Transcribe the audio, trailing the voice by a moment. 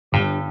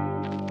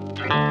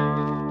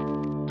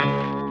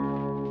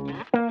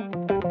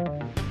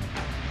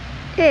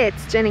Hey,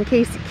 it's Jen and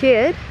Casey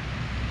Kidd,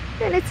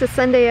 and it's a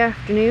Sunday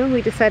afternoon.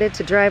 We decided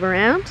to drive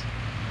around.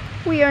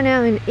 We are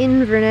now in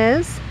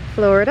Inverness,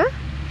 Florida,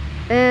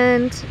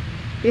 and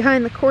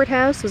behind the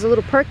courthouse was a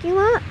little parking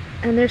lot,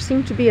 and there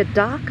seemed to be a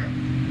dock,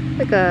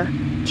 like a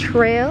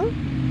trail.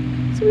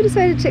 So we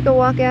decided to take a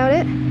walk out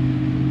it,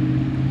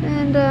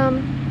 and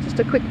just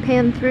a quick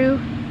pan through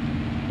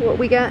what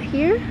we got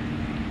here.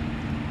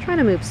 I'm trying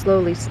to move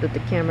slowly so that the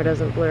camera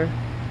doesn't blur.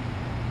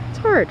 It's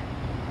hard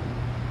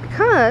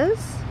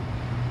because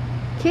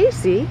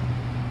Casey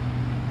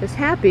is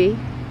happy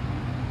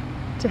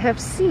to have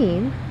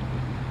seen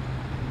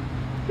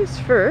his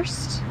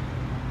first,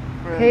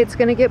 okay, it's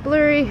gonna get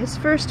blurry, his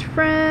first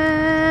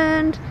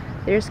friend.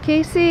 There's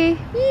Casey,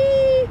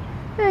 yee!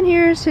 And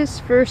here's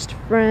his first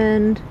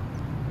friend.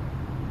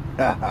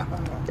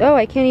 Oh,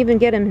 I can't even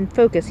get him in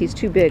focus, he's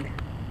too big.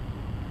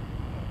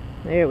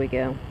 There we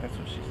go. That's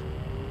what she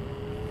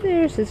said.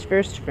 There's his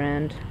first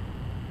friend.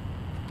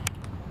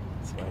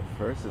 It's my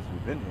first since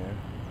we've been here.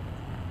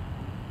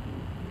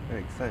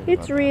 Very excited.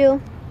 It's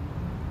real.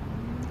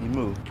 He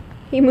moved.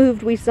 He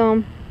moved, we saw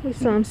him. We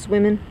saw him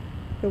swimming,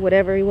 or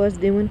whatever he was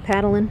doing,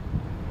 paddling.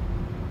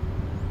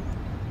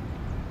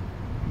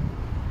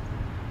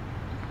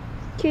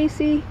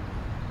 Casey.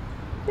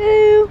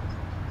 Ew.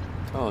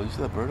 Oh, you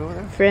see that bird over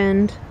there?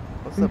 Friend.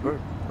 What's that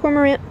bird?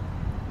 Cormorant.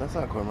 That's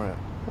not a cormorant.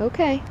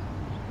 Okay.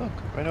 Look,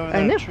 right over there I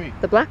in know, the tree.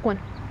 the black one.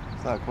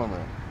 It's not a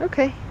cormorant.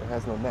 Okay. It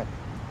has no neck.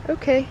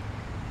 Okay.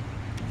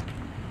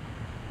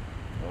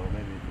 Oh,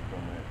 maybe it's a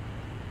cormorant.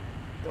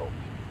 Dope.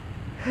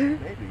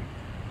 Maybe.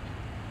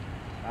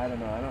 I don't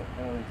know. I don't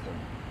think so.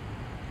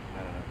 I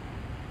don't know.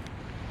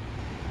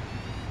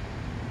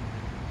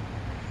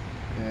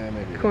 Yeah,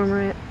 maybe.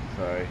 Cormorant.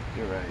 Sorry,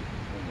 you're right.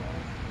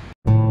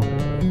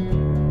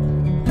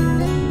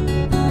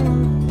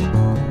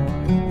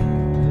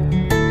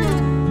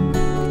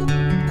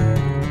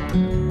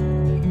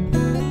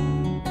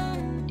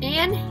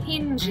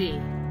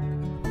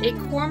 A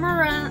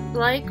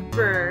cormorant-like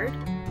bird,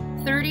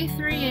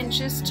 33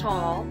 inches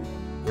tall,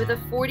 with a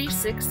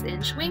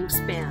 46-inch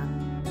wingspan,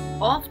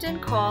 often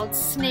called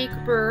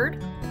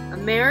snakebird,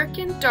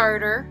 American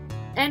darter,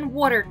 and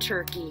water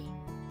turkey.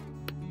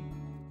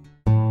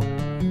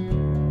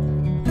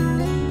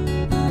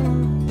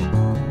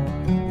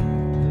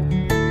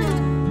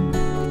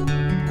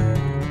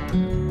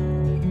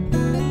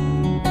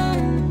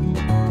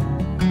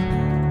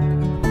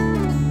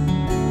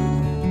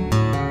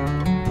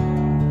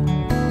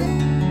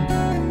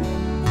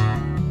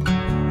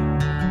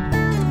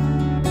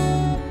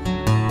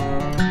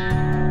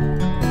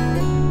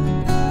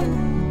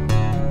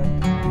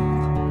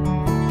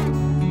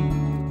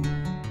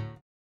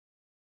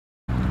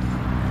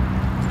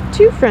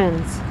 Two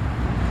friends.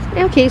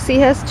 Now Casey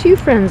has two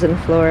friends in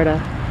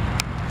Florida.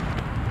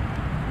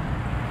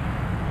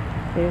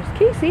 There's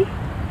Casey.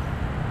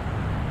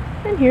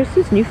 And here's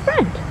his new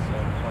friend.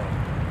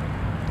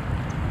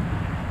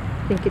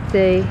 I think it's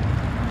a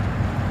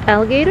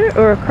alligator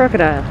or a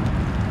crocodile.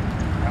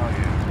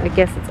 Alligator. I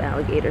guess it's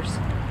alligators.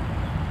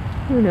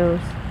 Who knows?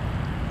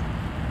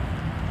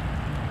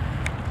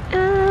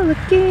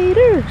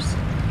 Alligators.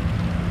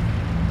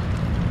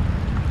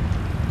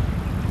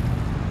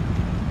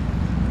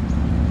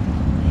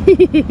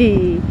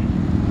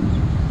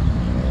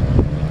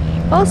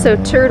 Also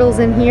turtles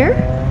in here,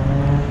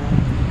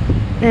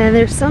 and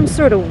there's some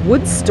sort of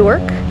wood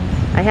stork.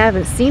 I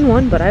haven't seen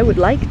one, but I would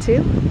like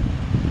to.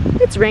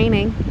 It's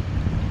raining.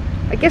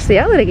 I guess the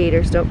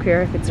alligators don't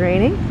care if it's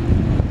raining.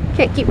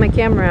 Can't keep my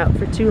camera out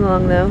for too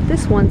long though.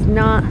 This one's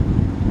not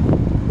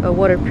a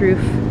waterproof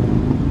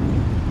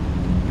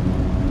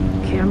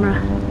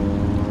camera.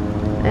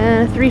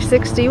 And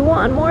 360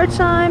 one more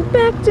time,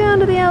 back down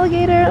to the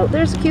alligator. Oh,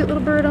 there's a cute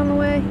little bird on the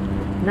way.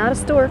 Not a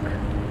stork.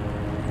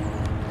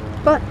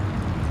 But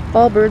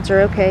all birds are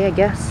okay, I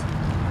guess.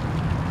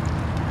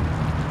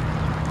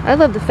 I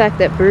love the fact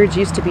that birds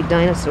used to be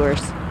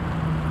dinosaurs.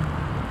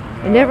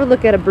 I never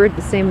look at a bird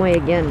the same way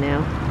again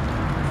now.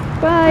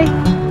 Bye!